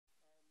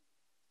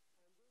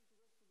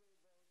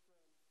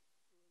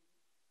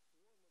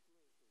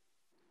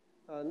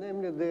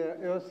namely the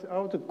Earth's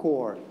outer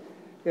core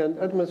and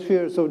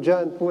atmospheres of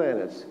giant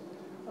planets,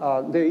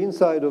 the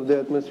inside of the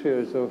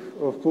atmospheres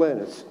of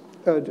planets,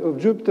 of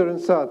Jupiter and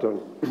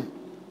Saturn.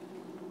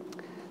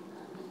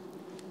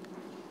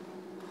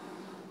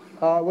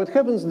 What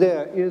happens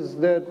there is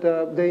that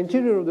the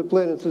interior of the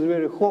planets is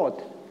very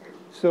hot,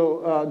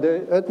 so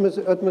the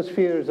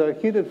atmospheres are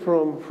heated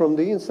from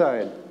the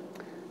inside,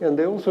 and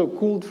they're also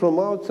cooled from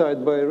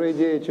outside by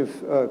radiative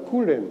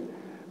cooling,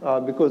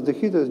 because the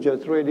heat is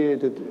just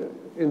radiated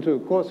into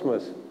the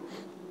cosmos.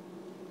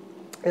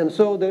 And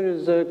so there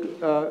is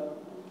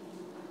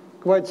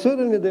quite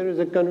certainly there is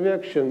a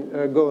convection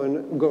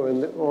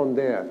going on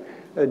there,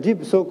 a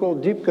deep,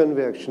 so-called deep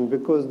convection,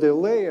 because the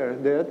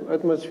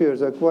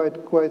atmospheres are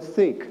quite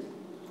thick.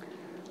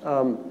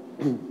 So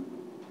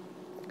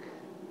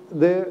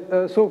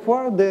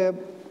far,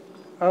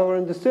 our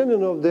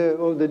understanding of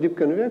the deep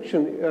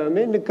convection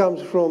mainly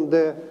comes from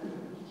the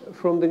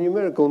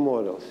numerical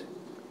models.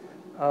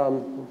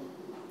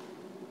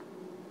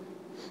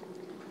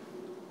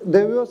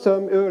 There were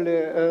some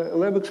early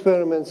lab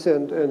experiments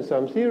and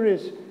some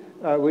theories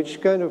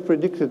which kind of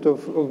predicted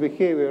of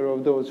behavior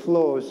of those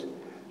flows.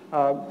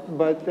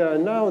 But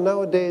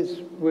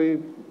nowadays,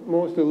 we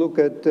mostly look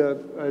at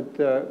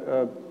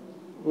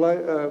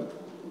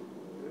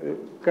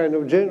kind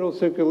of general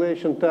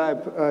circulation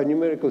type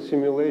numerical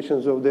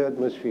simulations of the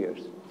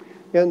atmospheres,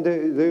 and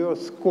the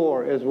Earth's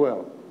core as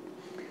well.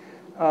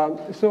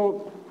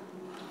 So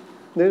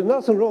there's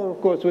nothing wrong,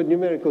 of course, with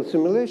numerical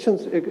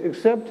simulations,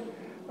 except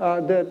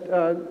that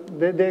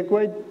they're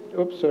quite,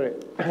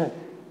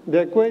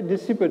 they're quite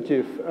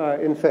dissipative,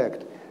 in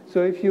fact.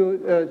 So if you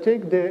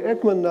take the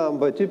Ekman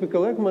number,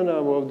 typical Ekman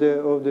number of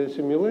the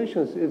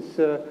simulations, it's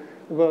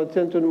about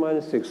 10 to the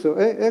minus 6. So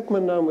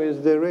Ekman number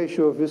is the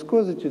ratio of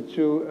viscosity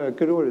to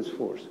Coriolis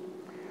force,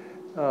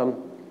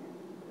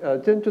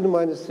 10 to the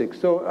minus 6.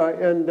 So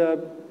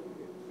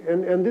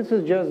and this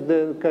is just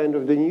the kind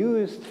of the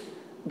newest,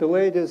 the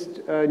latest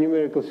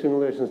numerical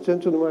simulations, 10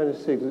 to the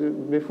minus 6.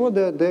 Before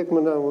that, the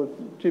Ekman number was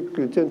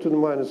typically 10 to the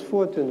minus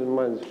 4, 10 to the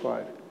minus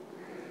 5.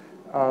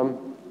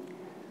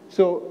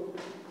 So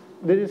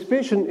the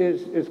dissipation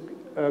is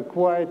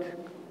quite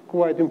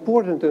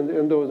important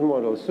in those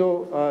models.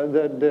 So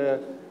that the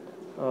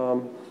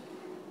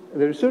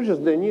researchers,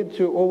 they need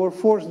to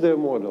overforce their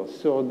models.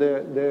 So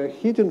the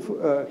heat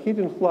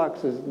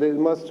influxes, they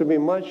must be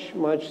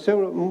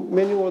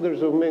many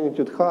orders of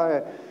magnitude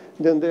higher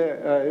than they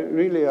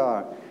really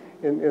are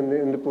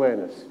in the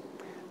planets,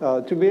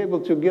 to be able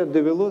to get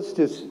the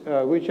velocities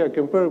which are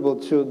comparable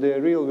to the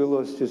real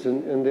velocities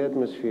in the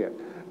atmosphere.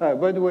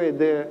 By the way,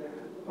 the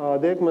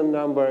Ekman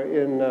number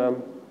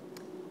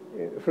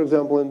for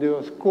example, in the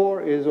Earth's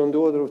core is on the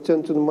order of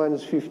 10 to the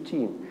minus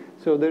 15.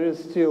 So there is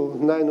still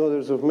 9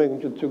 orders of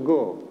magnitude to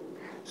go.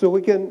 So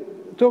we can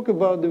talk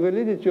about the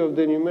validity of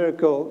the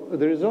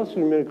results of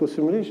numerical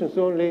simulations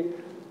only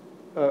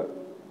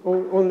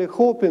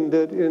hoping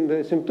that in the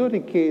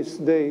asymptotic case,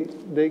 they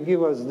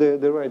give us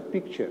the right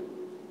picture.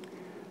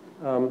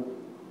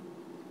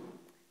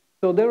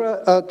 So there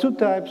are two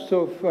types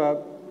of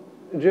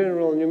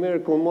general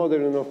numerical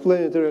modeling of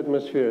planetary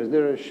atmospheres.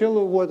 There are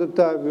shallow water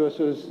type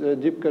versus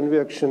deep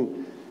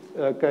convection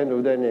kind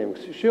of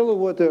dynamics. Shallow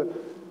water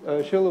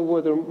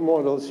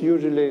models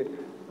usually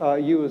are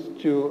used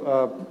to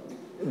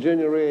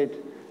generate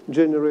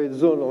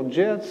zonal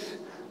jets,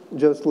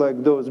 just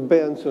like those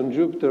bands on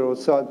Jupiter or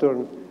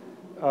Saturn,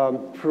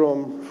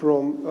 from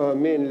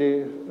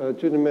mainly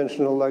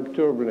two-dimensional like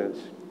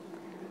turbulence.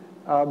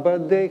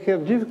 But they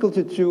have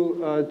difficulty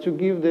to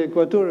give the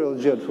equatorial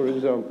jet, for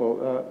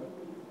example,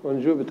 on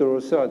Jupiter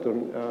or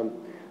Saturn.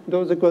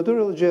 Those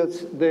equatorial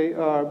jets, they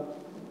are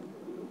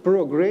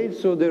prograde,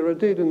 so they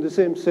rotate in the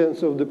same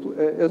sense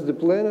as the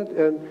planet,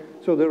 and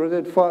so they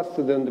rotate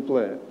faster than the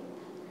planet.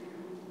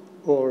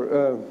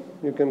 Or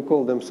you can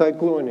call them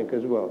cyclonic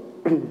as well.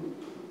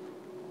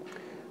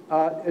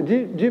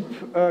 Deep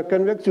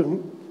convective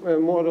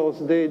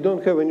models, they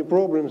don't have any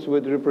problems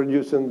with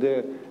reproducing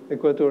the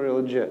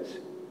equatorial jets.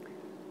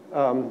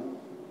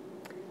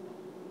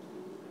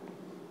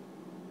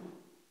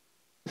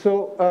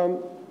 So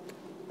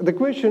the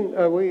question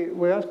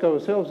we ask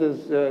ourselves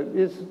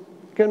is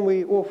can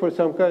we offer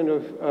some kind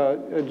of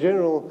a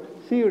general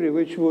theory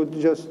which would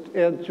just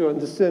add to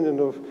understanding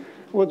of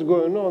what's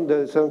going on?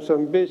 There's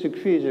some basic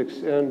physics,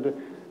 and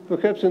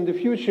perhaps in the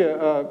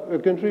future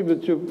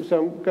contribute to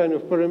some kind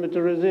of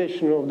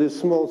parameterization of this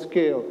small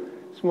scale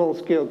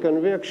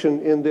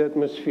convection in the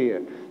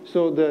atmosphere,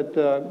 so that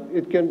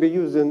it can be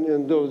used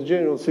in those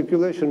general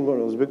circulation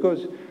models,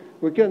 because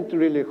we can't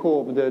really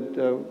hope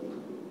that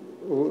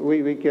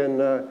we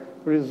can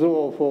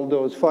resolve all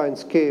those fine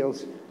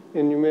scales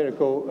in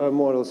numerical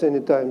models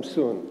anytime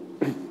soon.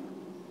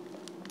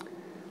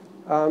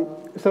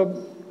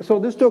 So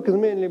this talk is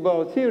mainly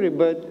about theory,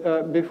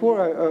 but before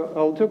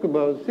I'll talk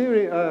about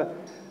theory,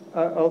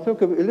 I'll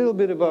talk a little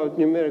bit about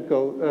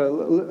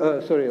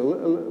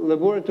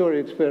laboratory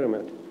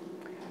experiment.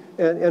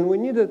 And we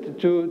needed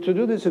to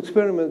do this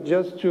experiment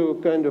just to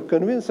kind of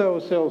convince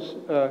ourselves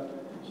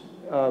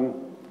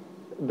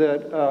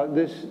that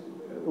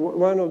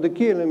one of the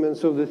key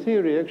elements of the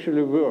theory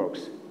actually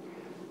works.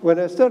 When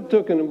I start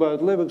talking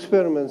about lab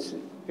experiments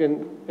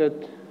at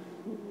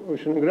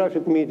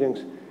oceanographic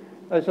meetings,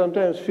 I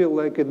sometimes feel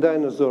like a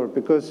dinosaur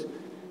because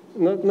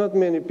not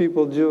many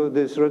people do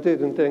these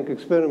rotating tank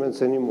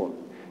experiments anymore.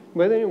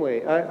 But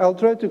anyway, I'll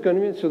try to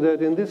convince you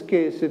that in this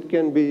case it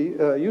can be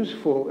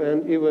useful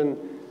and even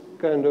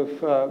kind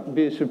of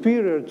be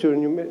superior to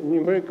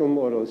numerical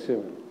models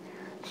even.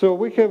 So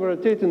we have a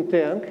rotating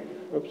tank.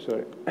 Oops,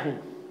 sorry.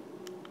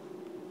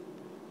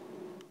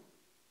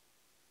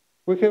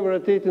 We have a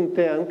rotating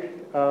tank.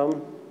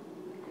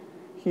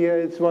 Here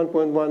it's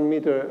 1.1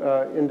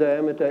 meter in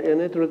diameter,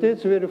 and it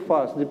rotates very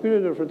fast. The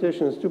period of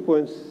rotation is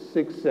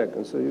 2.6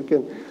 seconds. So you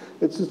can,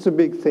 it's a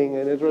big thing,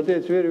 and it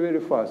rotates very, very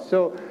fast.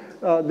 So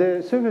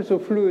the surface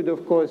of fluid,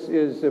 of course,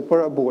 is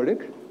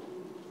parabolic.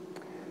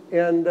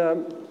 And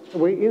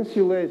we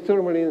insulate,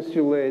 thermally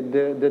insulate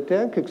the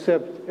tank,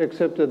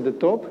 except at the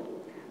top.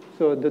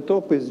 So the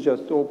top is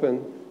just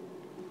open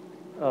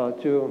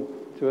to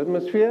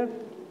atmosphere.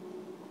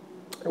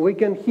 We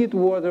can heat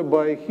water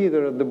by a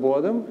heater at the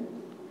bottom.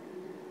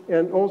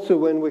 And also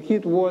when we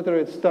heat water,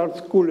 it starts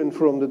cooling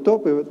from the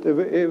top. It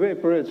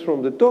evaporates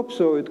from the top,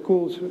 so it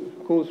cools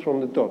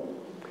from the top.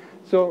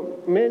 So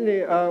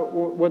mainly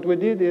what we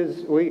did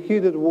is we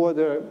heated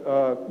water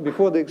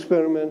before the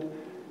experiment,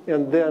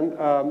 and then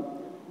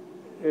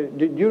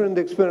during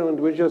the experiment,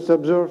 we just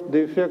observed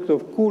the effect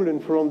of cooling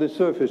from the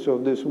surface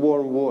of this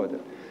warm water.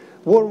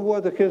 Warm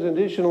water has an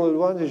additional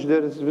advantage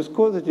that its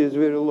viscosity is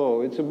very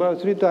low. It's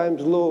about 3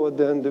 times lower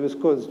than the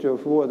viscosity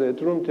of water at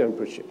room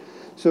temperature.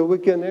 So we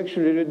can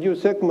actually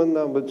reduce Ekman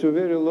number to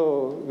very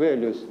low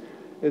values.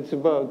 It's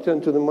about 10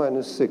 to the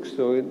minus 6.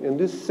 So in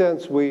this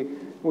sense, we're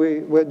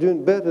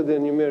doing better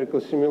than numerical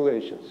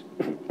simulations.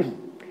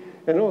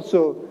 And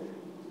also,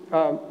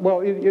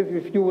 well,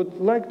 if you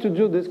would like to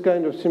do this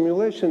kind of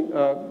simulation,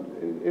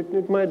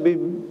 it might be a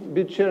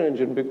bit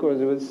challenging because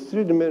it's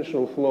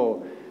 3-dimensional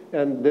flow.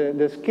 And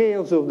the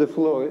scales of the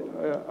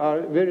flow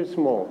are very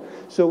small.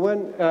 So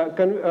when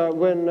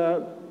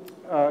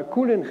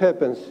cooling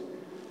happens,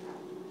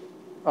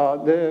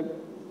 the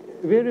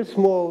very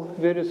small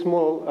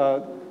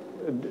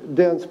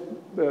dense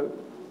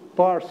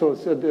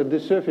parcels at the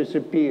surface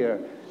appear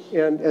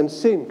and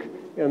sink,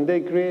 and they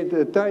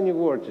create tiny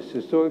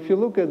vortices. So if you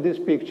look at this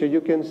picture,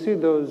 you can see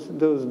those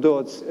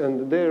dots,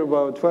 and they're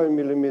about 5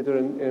 millimeter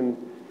in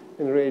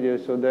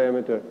radius or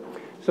diameter.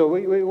 So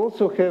we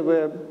also have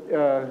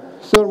a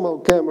thermal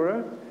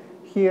camera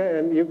here,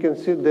 and you can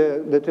see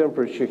the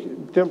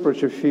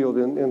temperature field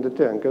in the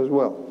tank as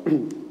well.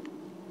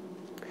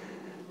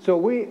 So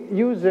we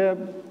use a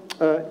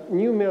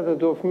new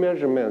method of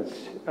measurements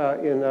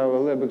in our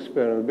lab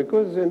experiment,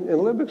 because in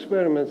lab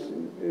experiments,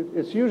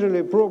 it's usually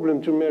a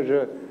problem to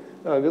measure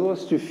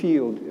velocity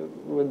field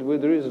with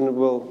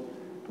reasonable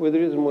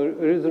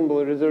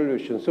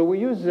resolution. So we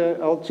use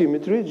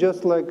altimetry,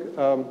 just like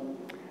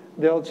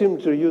the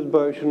altimetry used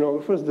by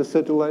oceanographers, the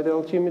satellite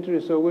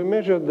altimetry. So we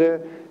measure the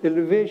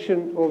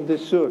elevation of the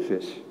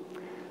surface.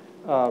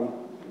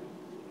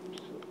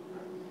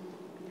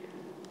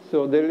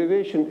 So the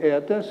elevation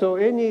eta. So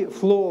any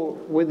flow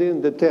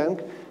within the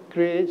tank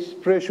creates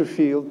pressure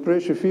field.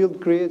 Pressure field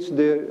creates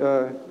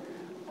the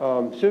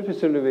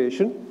surface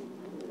elevation.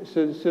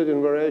 So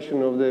certain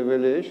variation of the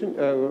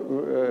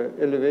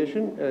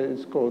elevation.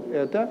 It's called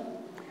eta.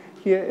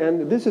 Here,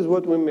 and this is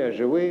what we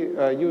measure. We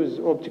use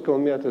optical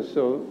methods,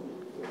 so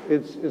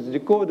it's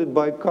decoded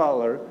by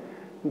color,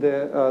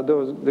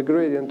 the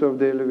gradient of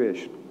the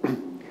elevation.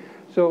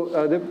 So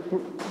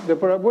the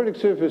parabolic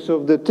surface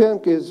of the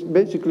tank is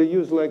basically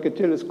used like a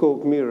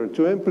telescope mirror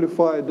to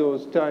amplify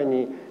those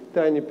tiny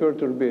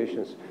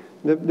perturbations.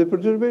 The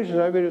perturbations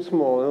are very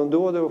small, on the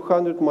order of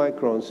 100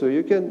 microns, so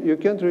you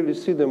can't really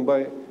see them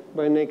by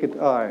naked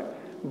eye.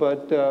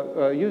 But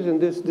using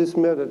this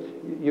method,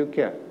 you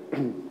can.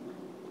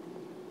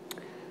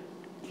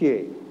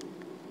 Okay.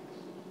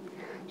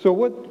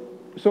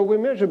 So we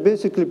measure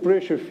basically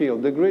pressure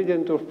field, the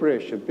gradient of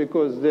pressure,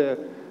 because the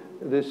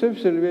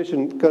surface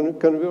elevation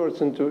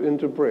converts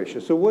into pressure.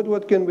 So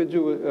what can we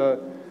do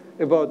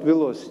about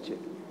velocity?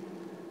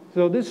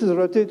 So this is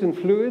rotating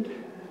fluid.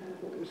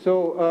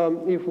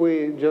 So if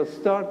we just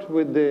start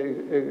with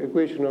the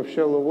equation of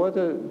shallow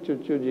water to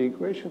the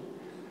equation,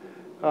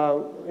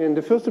 in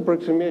the first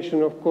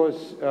approximation, of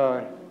course,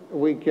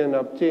 we can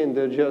obtain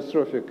the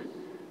geostrophic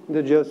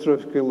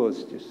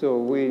velocity. So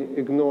we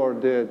ignore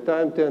the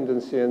time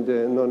tendency and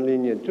the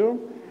nonlinear term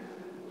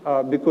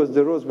because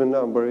the Rossby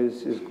number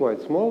is quite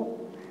small,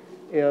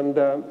 and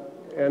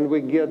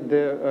we get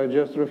the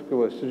geostrophic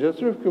velocity.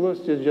 Geostrophic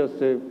velocity is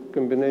just a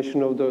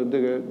combination of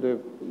the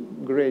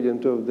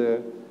gradient of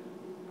the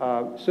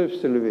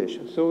surface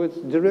elevation. So it's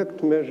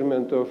direct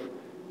measurement of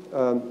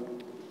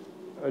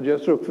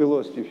geostrophic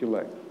velocity, if you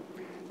like.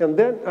 And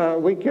then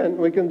we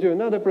can do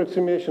another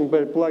approximation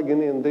by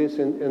plugging in this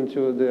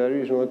into the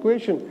original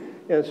equation.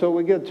 And so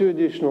we get 2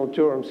 additional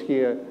terms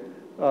here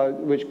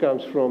which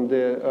comes from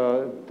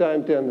the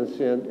time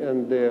tendency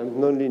and the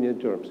nonlinear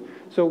terms.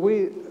 So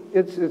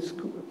it's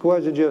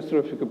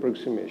quasi-geostrophic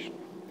approximation.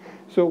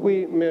 So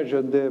we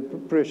measured the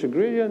pressure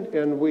gradient,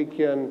 and we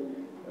can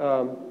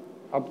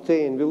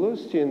obtain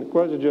velocity in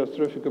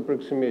quasi-geostrophic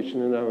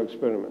approximation in our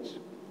experiments.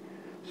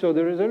 So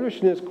the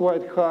resolution is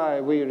quite high.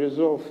 We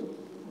resolve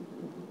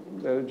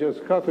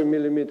just 0.5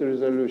 millimeter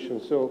resolution.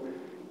 So,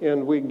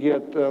 and we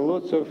get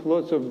lots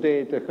of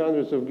data,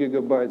 hundreds of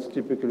gigabytes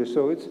typically.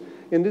 So it's,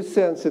 in this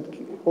sense, it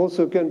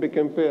also can be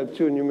compared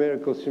to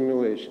numerical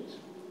simulations.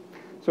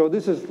 So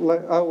this is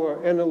like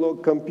our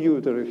analog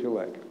computer, if you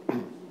like.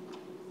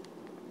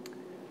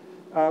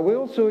 We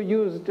also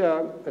used,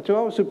 to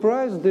our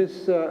surprise,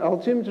 this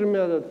altimeter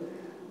method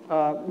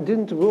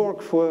didn't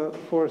work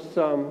for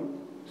some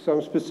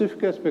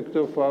specific aspect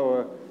of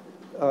our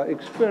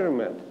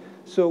experiment.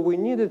 So we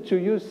needed to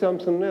use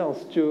something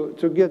else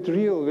to get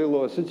real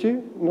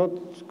velocity, not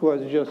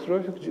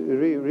quasi-geostrophic,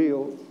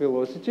 real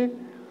velocity.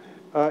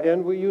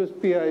 And we used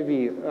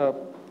PIV.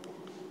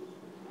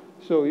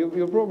 So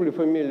you're probably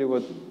familiar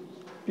with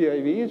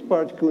PIV is,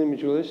 particle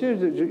image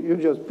velocity. You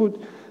just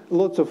put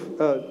lots of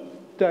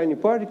tiny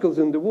particles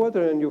in the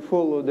water and you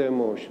follow their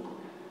motion.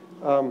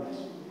 How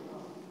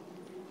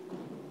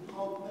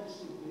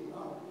passive they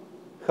are?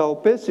 How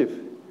passive?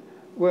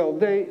 Well,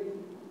 they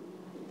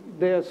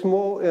are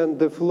small and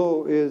the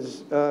flow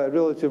is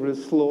relatively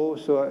slow,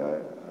 so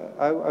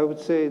I would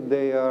say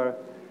they are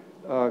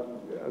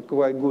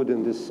quite good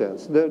in this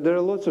sense. There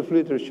are lots of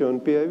literature on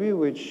PIV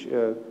which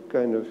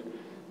kind of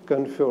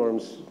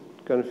confirms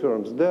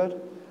that,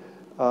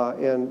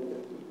 and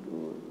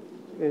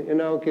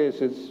in our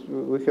case,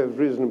 we have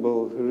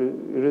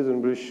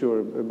reasonably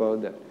sure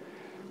about that.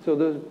 So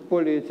those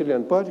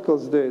polyethylene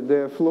particles, they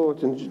are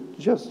floating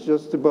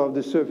just above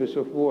the surface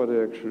of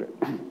water, actually.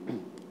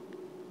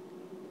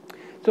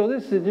 So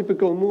this is a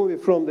typical movie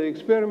from the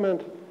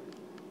experiment.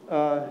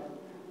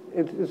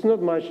 It's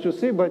not much to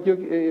see, but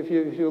if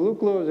you look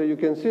closer, you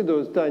can see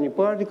those tiny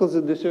particles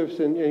at the surface,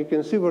 and you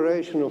can see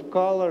variation of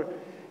color,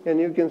 and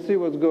you can see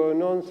what's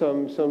going on,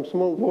 some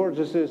small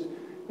vortices.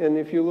 And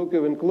if you look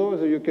even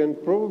closer, you can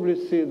probably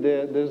see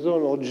the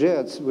zonal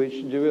jets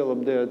which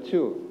develop there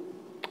too.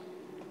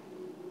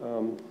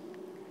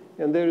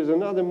 And there is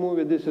another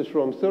movie. This is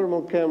from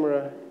thermal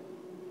camera.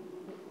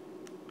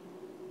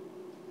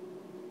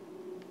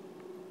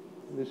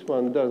 This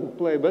one doesn't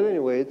play, but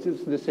anyway,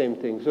 it's the same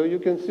thing. So you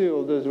can see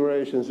all those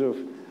variations of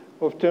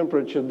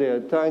temperature there,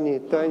 tiny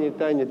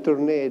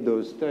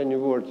tornadoes, tiny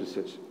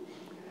vortices.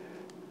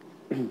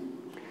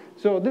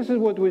 So this is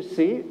what we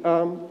see.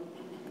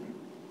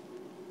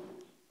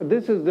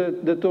 This is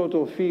the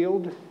total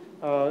field,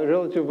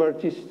 relative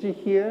vorticity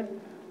here.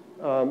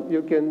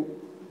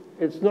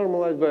 It's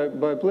normalized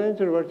by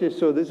planetary vorticity,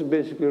 so this is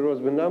basically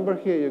Rossby number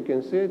here. You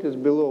can see it is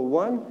below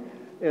 1,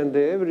 and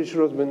the average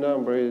Rossby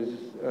number is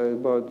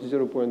about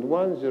 0.1,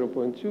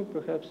 0.2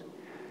 perhaps.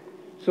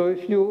 So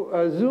if you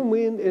zoom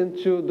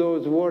into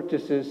those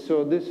vortices,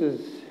 so this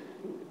is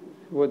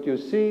what you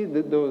see,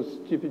 those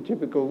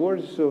typical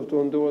vortices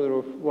on the order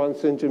of 1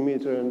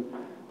 centimeter and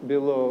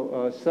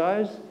below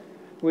size.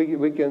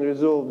 We can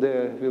resolve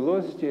the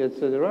velocity,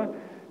 etc.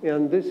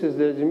 And this is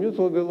the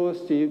azimuthal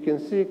velocity. You can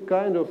see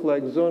kind of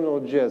like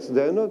zonal jets.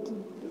 They're not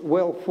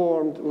well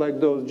formed like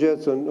those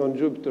jets on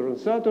Jupiter and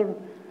Saturn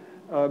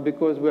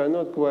because we are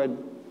not quite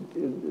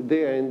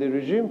there in the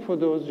regime for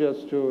those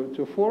jets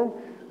to form,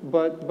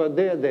 but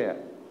they are there.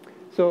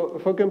 So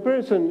for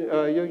comparison,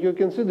 you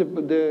can see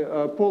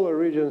the polar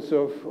regions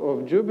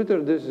of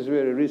Jupiter. This is a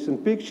very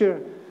recent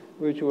picture,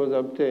 which was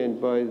obtained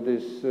by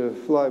these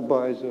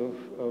flybys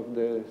of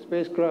the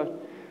spacecraft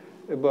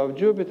above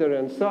Jupiter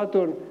and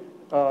Saturn.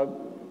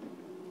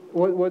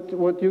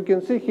 What you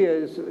can see here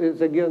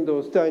is again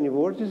those tiny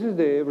vortices.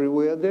 They're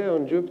everywhere there.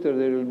 On Jupiter,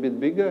 they're a little bit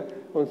bigger.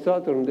 On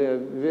Saturn, they're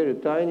very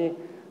tiny.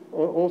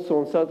 Also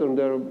on Saturn,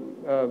 there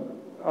are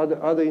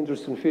other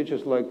interesting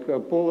features like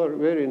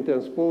very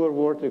intense polar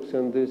vortex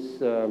and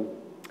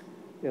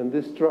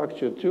this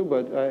structure too,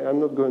 but I'm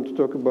not going to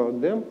talk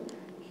about them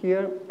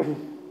here.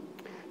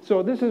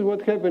 So this is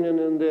what happened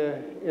in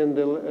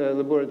the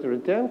laboratory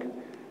tank.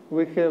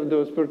 We have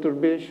those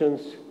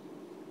perturbations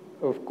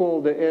of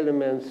cold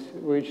elements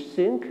which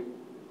sink.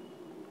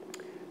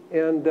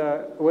 And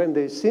when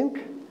they sink,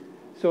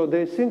 so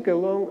they sink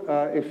along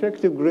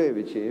effective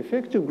gravity.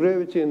 Effective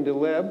gravity in the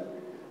lab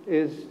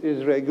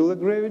is regular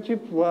gravity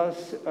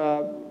plus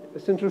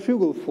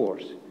centrifugal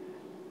force,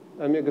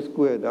 omega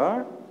squared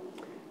r.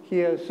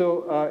 Here,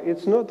 so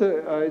it's not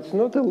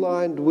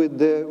aligned with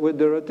the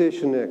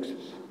rotation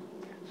axis.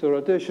 So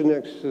rotation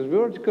axis is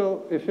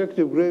vertical,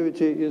 effective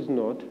gravity is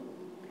not.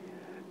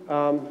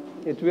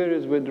 It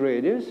varies with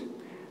radius.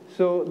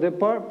 So the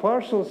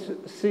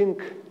partials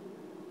sink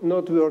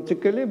not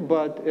vertically,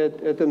 but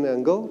at an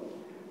angle.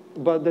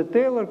 But the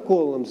Taylor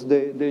columns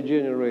they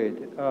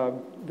generate,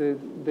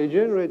 they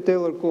generate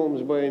Taylor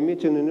columns by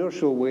emitting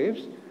inertial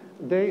waves.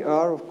 They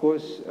are, of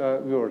course,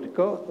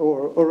 vertical,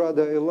 or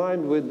rather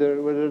aligned with the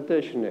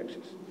rotation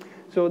axis.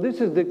 So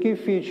this is the key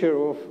feature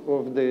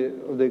of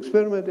the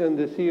experiment and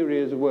the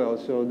theory as well.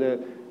 So the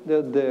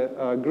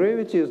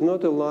gravity is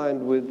not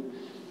aligned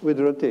with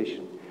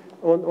rotation.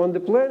 On the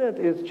planet,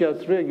 it's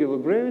just regular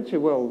gravity.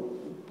 Well,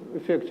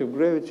 effective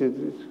gravity,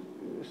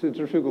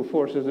 centrifugal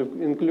forces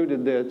are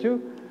included there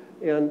too.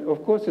 And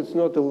of course, it's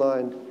not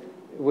aligned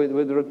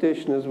with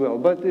rotation as well,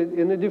 but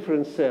in a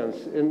different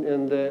sense.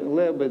 In the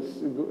lab,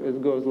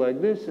 it goes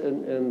like this,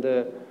 and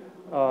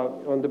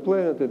on the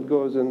planet, it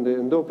goes in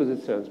the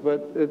opposite sense,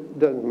 but it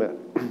doesn't matter.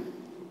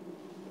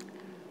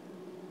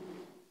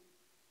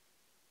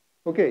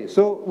 Okay,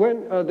 so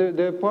when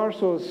the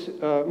parcels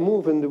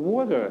move in the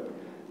water,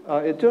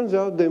 it turns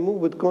out they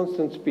move with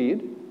constant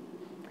speed,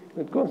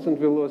 with constant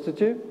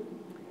velocity,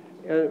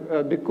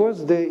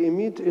 because they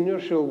emit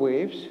inertial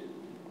waves,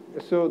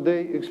 so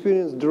they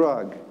experience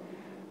drag.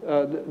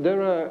 There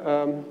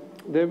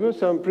were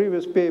some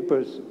previous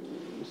papers,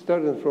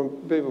 starting from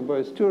a paper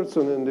by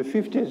Sturgeon in the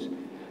 50s,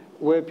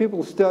 where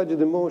people studied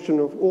the motion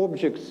of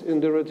objects in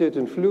the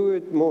rotating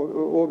fluid,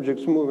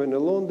 objects moving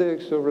along the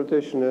axis of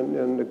rotation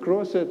and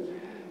across it,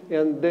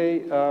 and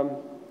they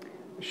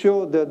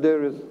showed that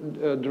there is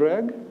a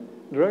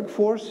drag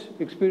force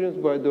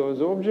experienced by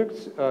those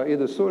objects,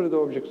 either solid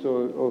objects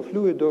or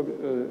fluid,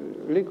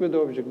 liquid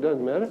object,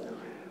 doesn't matter,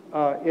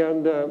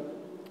 and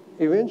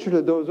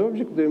eventually those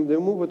objects, they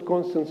move at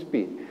constant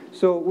speed.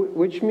 So,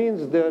 which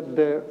means that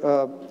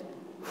the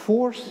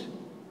force,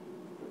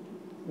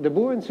 the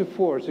buoyancy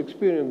force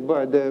experienced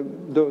by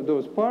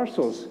those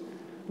parcels,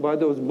 by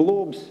those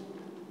blobs,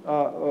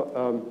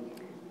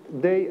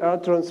 they are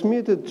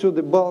transmitted to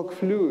the bulk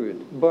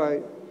fluid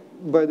by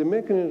the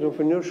mechanism of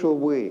inertial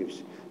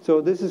waves. So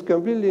this is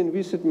completely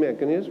inviscid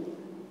mechanism.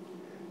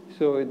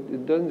 So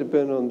it doesn't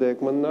depend on the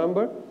Ekman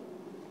number.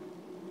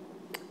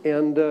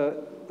 And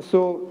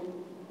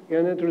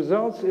and it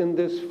results in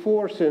this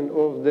forcing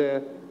of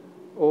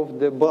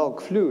the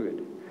bulk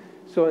fluid.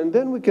 So, and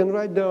then we can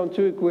write down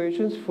two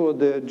equations for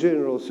the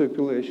general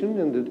circulation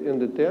in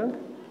the tank,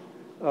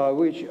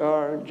 which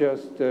are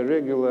just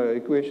regular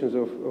equations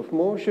of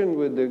motion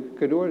with the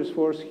Coriolis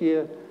force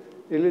here,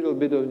 a little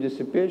bit of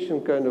dissipation,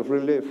 kind of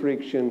relay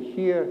friction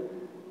here,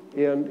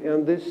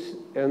 and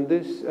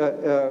this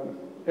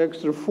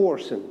extra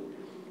forcing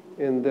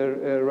in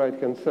the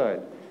right-hand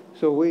side.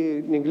 So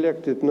we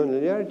neglected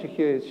nonlinearity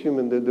here,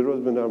 assuming that the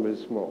Rossby number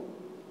is small.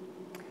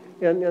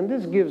 And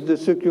this gives the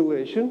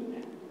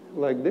circulation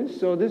like this.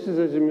 So this is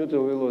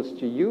azimuthal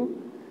velocity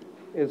u.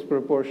 It's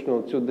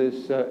proportional to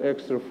this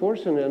extra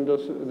forcing, and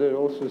there are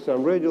also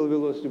some radial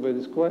velocity, but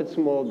it's quite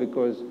small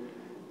because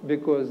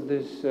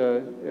this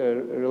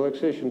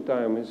relaxation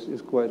time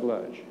is quite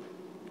large.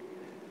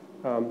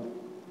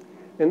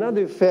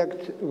 Another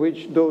effect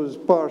which those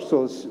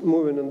parcels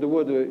moving in the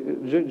water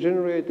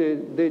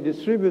generated, they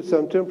distribute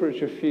some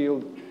temperature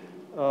field,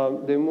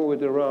 they move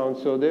it around,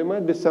 so there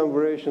might be some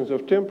variations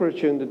of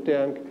temperature in the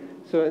tank,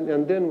 so,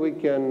 and then we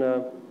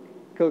can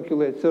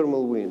calculate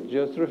thermal wind,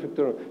 geostrophic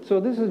thermal.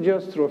 So this is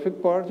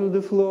geostrophic part of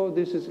the flow,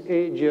 this is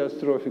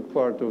ageostrophic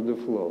part of the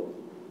flow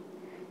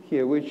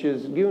here, which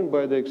is given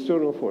by the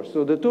external force.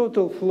 So the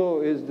total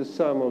flow is the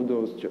sum of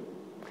those two.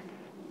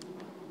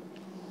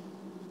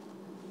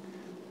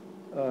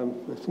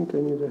 I think I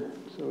need to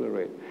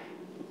accelerate.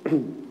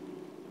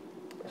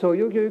 So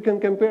you can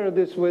compare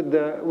this with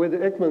the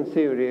Ekman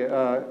theory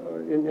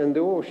in the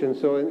ocean.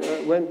 So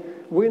when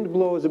wind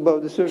blows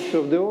above the surface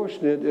of the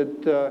ocean,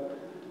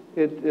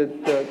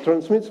 it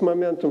transmits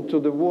momentum to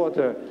the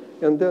water,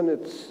 and then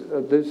this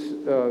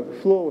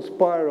flow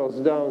spirals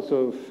down,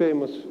 so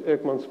famous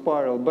Ekman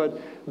spiral. But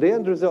the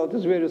end result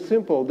is very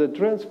simple. The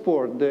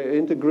transport, the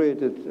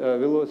integrated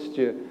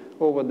velocity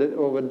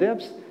over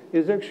depth,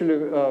 is actually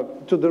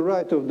to the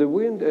right of the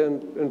wind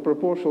and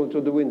proportional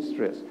to the wind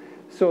stress.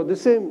 So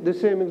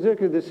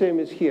exactly the same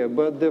is here,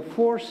 but the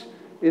force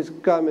is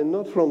coming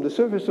not from the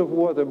surface of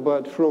water,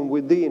 but from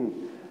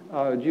within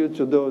due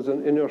to those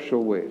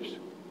inertial waves.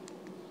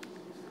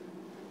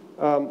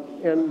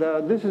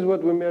 This is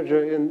what we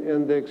measure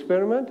in the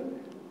experiment.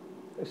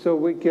 So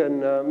we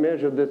can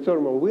measure the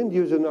thermal wind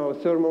using our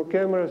thermal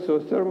camera. So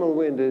thermal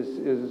wind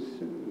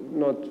is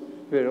not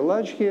very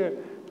large here.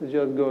 It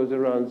just goes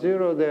around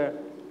 0 there.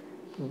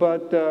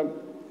 But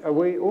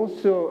we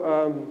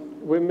also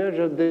we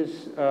measure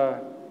this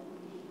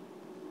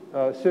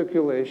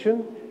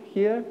circulation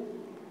here.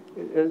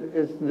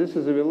 This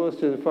is a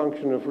velocity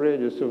function of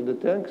radius of the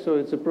tank, so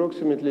it's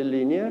approximately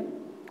linear.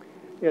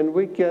 And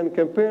we can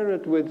compare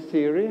it with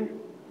theory,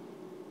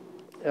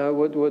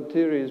 what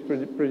theory is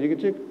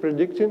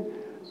predicting.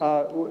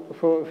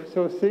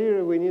 So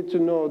theory, we need to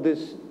know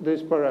this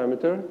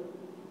parameter,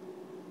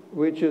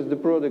 which is the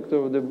product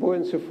of the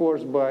buoyancy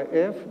force by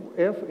F.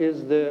 F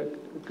is the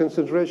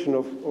concentration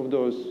of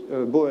those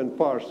buoyant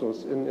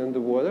parcels in the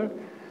water.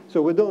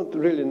 So we don't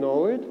really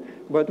know it,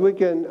 but we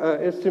can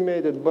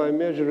estimate it by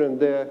measuring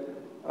the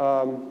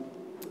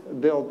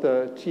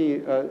delta T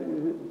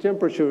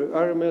temperature,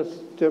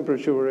 RMS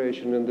temperature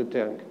variation in the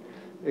tank.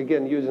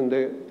 Again, using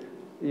the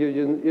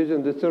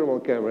using the thermal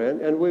camera.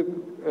 And we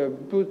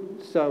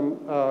put some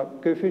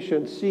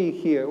coefficient C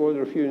here,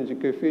 order of unity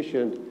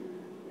coefficient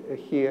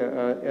here,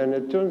 and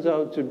it turns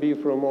out to be,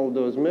 from all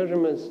those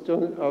measurements,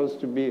 turns out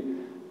to be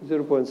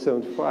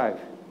 0.75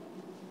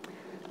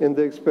 in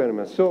the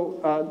experiment. So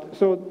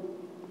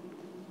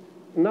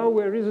now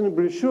we're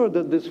reasonably sure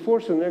that this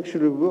forcing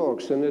actually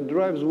works, and it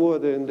drives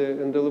water in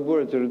the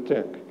laboratory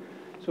tank.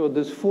 So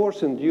this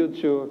forcing due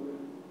to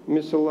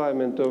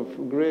misalignment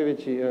of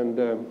gravity and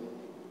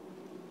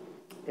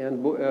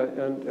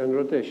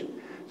rotation.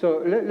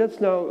 So let's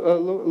now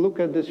look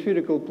at the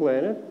spherical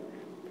planet.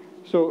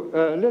 So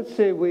let's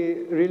say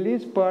we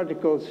release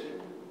particles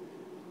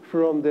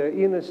from the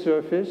inner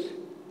surface,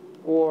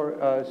 or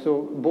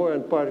so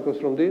buoyant particles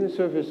from the inner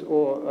surface,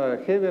 or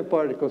heavier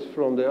particles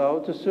from the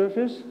outer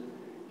surface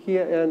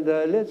here, and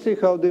let's see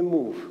how they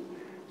move.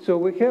 So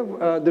we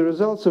have the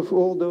results of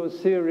all those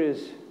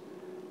theories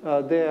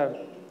there,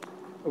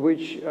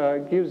 which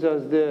gives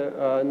us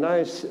the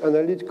nice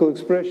analytical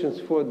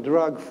expressions for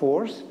drag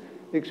force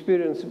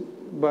experienced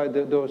by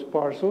those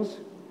parcels.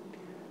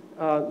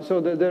 So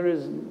that there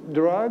is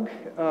drag.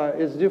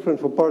 It's different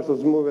for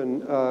parcels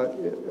moving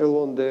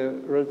along the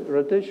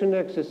rotation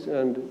axis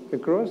and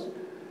across.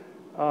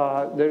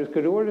 There is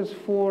Coriolis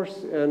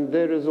force, and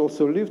there is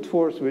also lift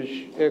force,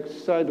 which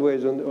acts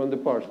sideways on the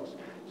parcels.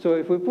 So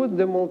if we put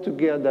them all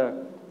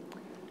together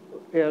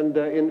and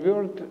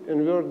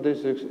invert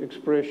this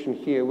expression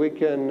here, we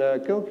can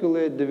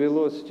calculate the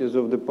velocities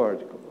of the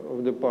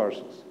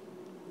parcels.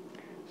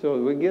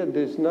 So we get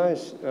this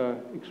nice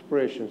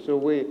expression. So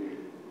we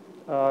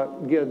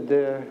get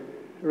the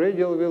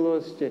radial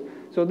velocity.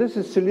 So this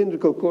is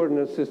cylindrical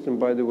coordinate system,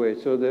 by the way.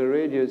 So the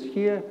radius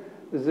here,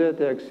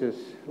 z-axis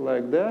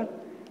like that,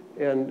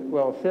 and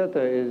well,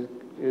 theta is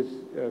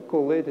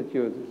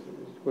co-latitude.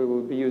 We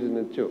will be using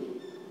it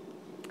too.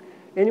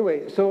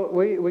 Anyway, so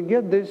we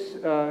get these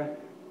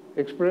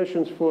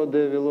expressions for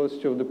the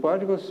velocity of the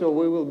particles. So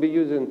we will be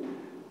using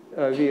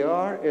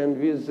VR and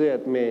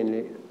VZ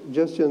mainly,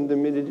 just in the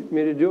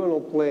meridional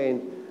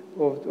plane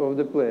of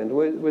the plane.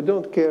 We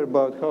don't care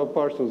about how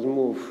parcels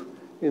move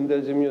in the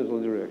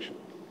azimuthal direction.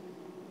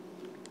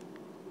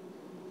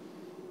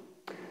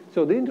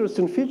 So the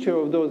interesting feature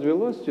of those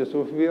velocities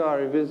of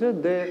VR and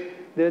VZ,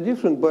 they're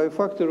different by a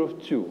factor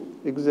of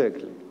 2,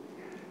 exactly.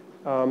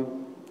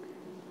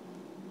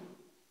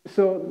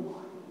 So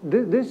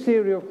this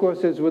theory, of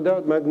course, is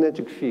without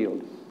magnetic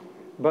field.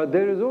 But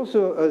there is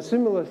also a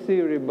similar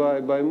theory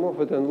by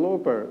Moffat and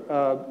Loper.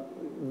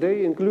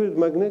 They included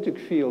magnetic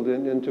field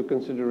into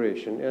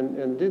consideration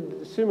and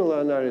did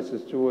similar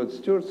analysis to what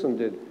Sturgeon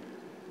did.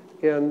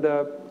 And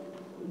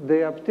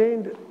they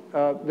obtained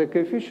the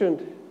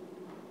coefficient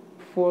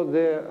for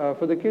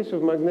the case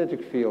of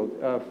magnetic field,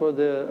 for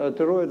the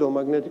toroidal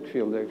magnetic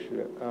field,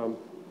 actually.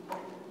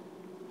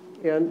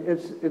 And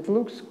it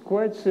looks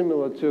quite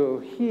similar to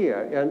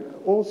here, and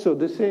also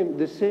the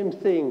same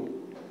thing.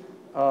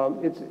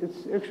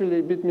 It's actually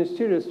a bit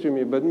mysterious to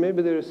me, but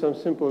maybe there is some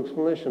simple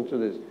explanation to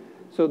this.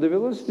 So the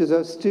velocities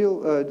are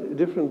still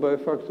different by a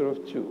factor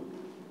of 2.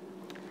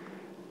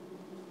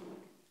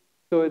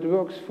 So it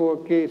works for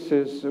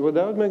cases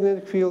without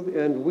magnetic field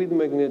and with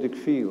magnetic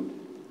field.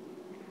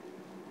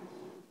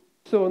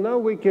 So now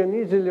we can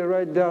easily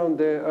write down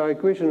the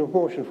equation of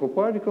motion for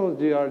particles,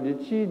 dr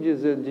dt,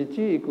 dz dt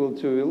equal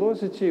to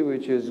velocity,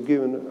 which is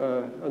given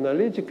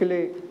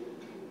analytically.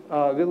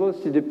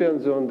 Velocity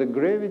depends on the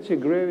gravity.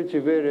 Gravity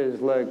varies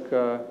like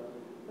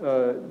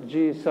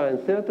g sine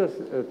theta.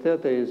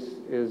 Theta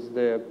is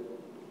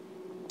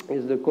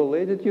the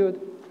co-latitude.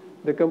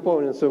 The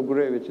components of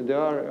gravity, the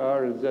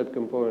r and z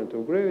component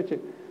of gravity.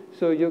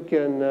 So you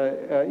can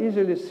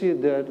easily see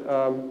that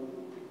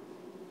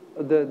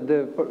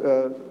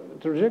the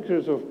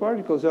trajectories of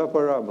particles are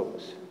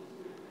parabolas.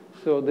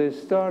 So they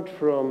start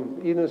from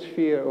inner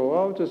sphere or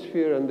outer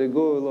sphere, and they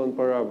go along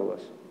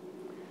parabolas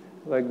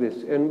like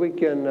this. And we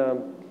can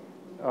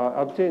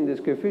obtain this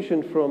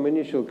coefficient from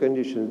initial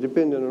conditions,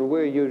 depending on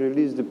where you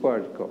release the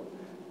particle,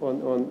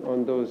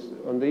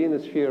 on the inner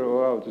sphere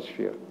or outer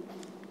sphere.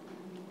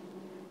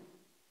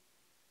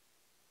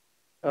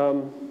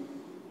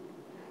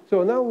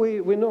 So now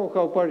we know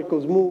how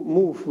particles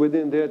move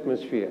within the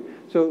atmosphere.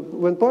 So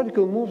when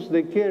particle moves,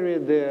 they carry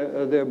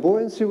their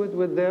buoyancy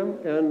with them,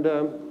 and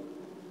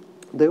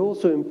they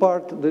also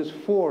impart this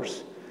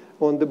force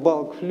on the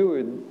bulk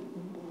fluid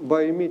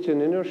by emitting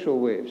inertial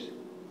waves.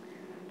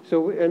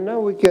 So and now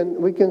we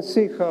can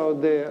see how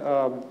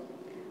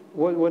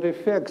what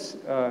effects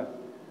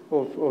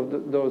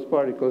of those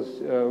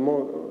particles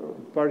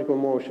particle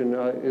motion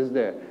is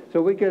there.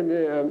 So we can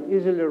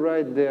easily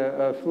write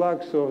the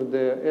flux of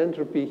the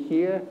entropy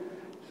here.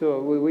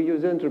 So we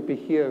use entropy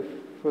here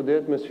for the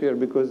atmosphere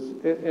because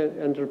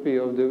entropy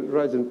of the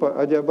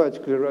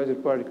adiabatically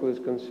rising particle is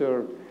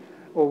conserved.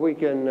 Or we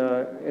can,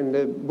 in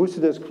the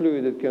boostiness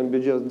fluid, it can be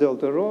just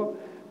delta rho.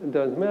 It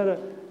doesn't matter.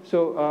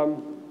 So,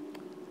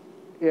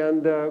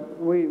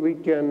 we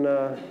can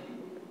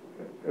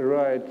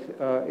write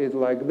it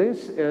like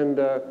this and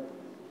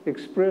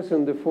express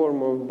in the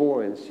form of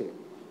buoyancy.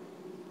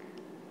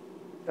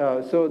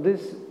 so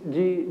this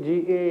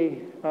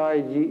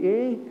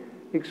GAIGA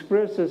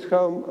expresses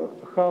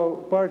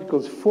how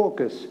particles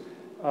focus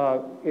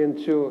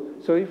into,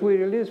 so if we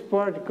release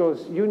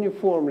particles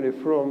uniformly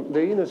from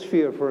the inner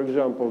sphere, for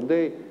example,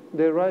 they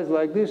rise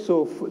like this,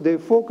 so they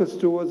focus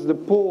towards the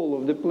pole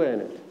of the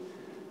planet.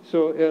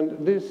 So,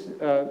 and this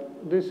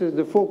is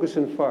the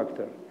focusing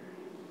factor.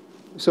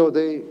 So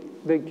they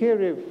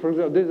carry, for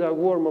example, these are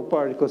warmer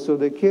particles, so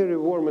they carry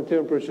warmer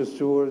temperatures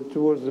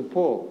towards the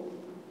pole.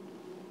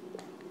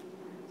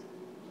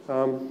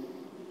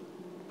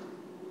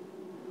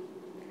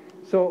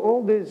 So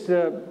all these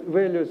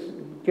values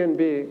can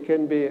be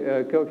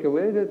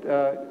calculated.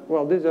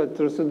 Well, these are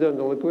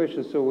transcendental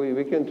equations, so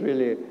we can't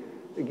really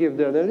give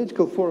the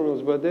analytical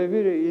formulas, but they're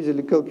very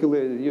easily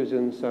calculated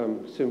using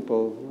some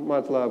simple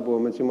MATLAB or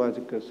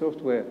Mathematica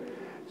software.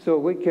 So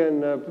we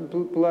can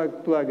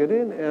plug it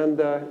in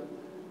and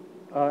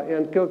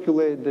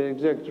calculate the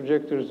exact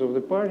trajectories of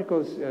the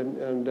particles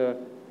and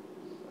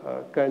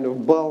kind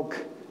of bulk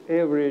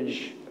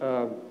average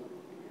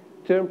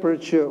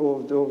temperature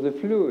of the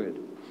fluid.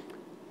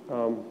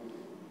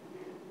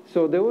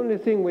 So the only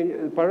thing,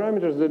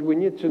 parameters that we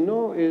need to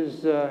know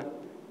is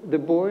the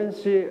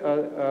buoyancy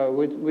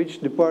with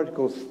which the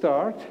particles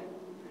start.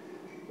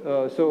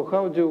 So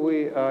how do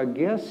we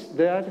guess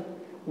that?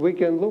 We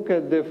can look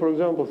at the, for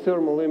example,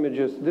 thermal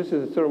images. This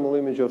is a thermal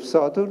image of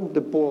Saturn,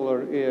 the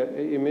polar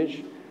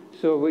image.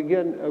 So we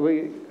can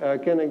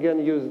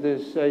again use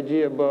this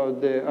idea about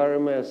the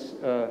RMS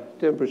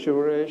temperature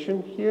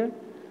variation here.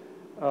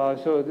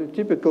 So the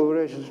typical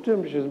variation of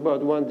temperature is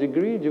about 1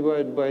 degree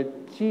divided by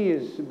T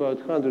is about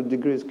 100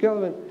 degrees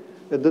Kelvin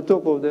at the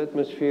top of the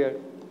atmosphere.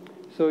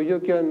 So you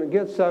can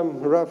get some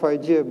rough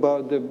idea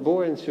about the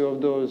buoyancy of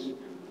those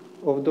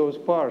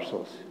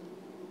parcels.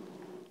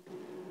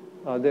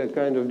 They're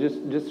kind of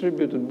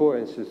distributed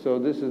buoyancy. So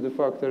this is the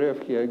factor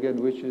F here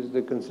again, which is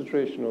the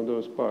concentration of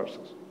those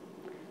parcels.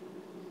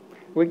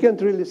 We can't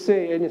really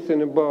say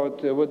anything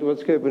about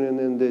what's happening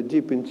in the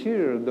deep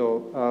interior,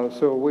 though.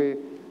 So we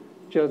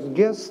just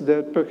guess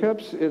that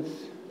perhaps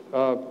it's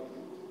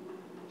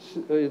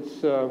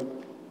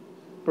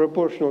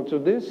proportional to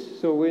this.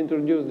 So we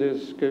introduce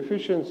these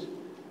coefficients,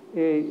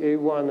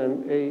 A1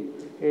 and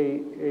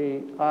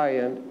AI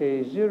and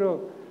A0,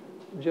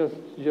 just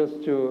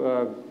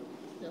to...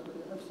 yeah, but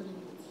you have 3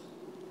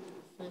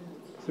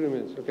 minutes. 3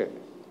 minutes, okay.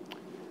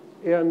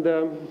 And,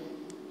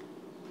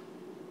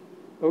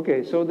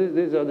 okay, so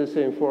these are the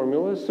same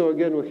formulas. So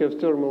again, we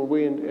have thermal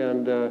wind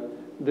and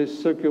this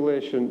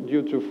circulation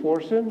due to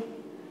forcing.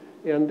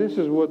 And this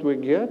is what we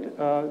get.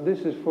 This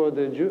is for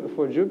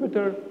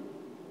Jupiter.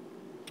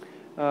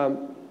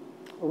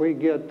 We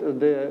get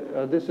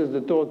this is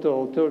the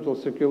total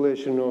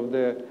circulation of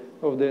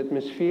the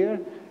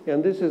atmosphere,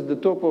 and this is the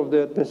top of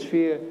the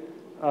atmosphere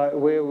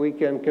where we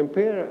can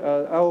compare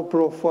our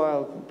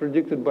profile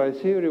predicted by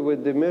theory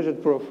with the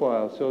measured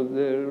profile. So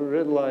the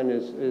red line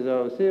is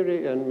our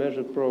theory, and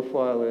measured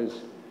profile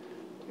is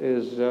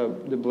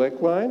the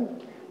black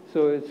line.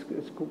 So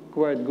it's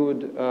quite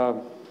good.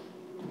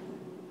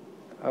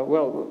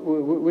 Well,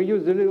 we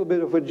used a little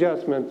bit of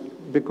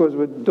adjustment because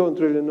we don't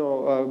really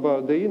know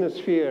about the inner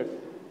sphere,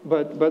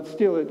 but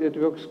still it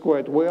works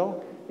quite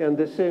well. And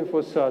the same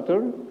for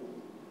Saturn.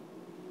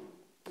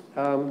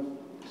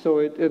 So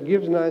it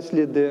gives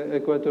nicely the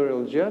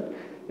equatorial jet.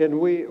 And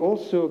we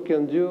also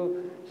can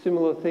do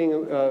similar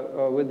thing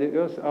with the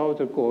Earth's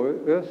outer core.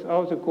 Earth's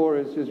outer core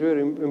is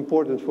very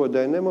important for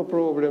dynamo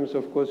problems,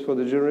 of course, for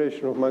the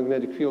generation of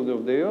magnetic field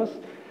of the Earth.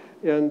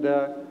 And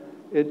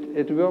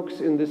it works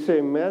in the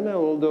same manner,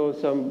 although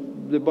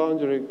the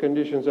boundary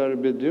conditions are a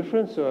bit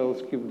different, so I'll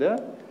skip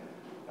that.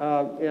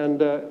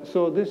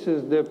 So this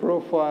is the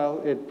profile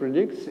it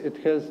predicts. It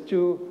has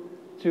two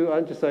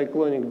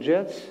anticyclonic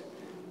jets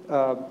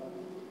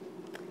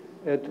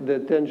at the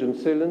tangent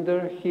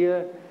cylinder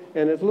here,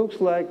 and it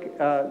looks like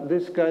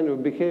this kind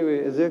of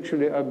behavior is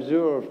actually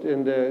observed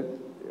in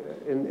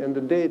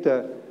the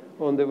data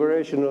on the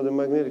variation of the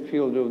magnetic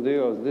field of the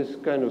Earth. This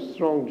kind of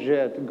strong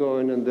jet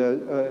going in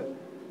the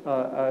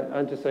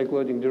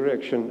anticyclonic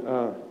direction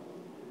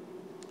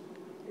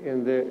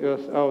in the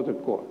Earth's outer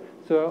core.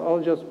 So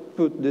I'll just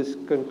put these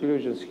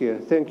conclusions here.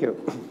 Thank you.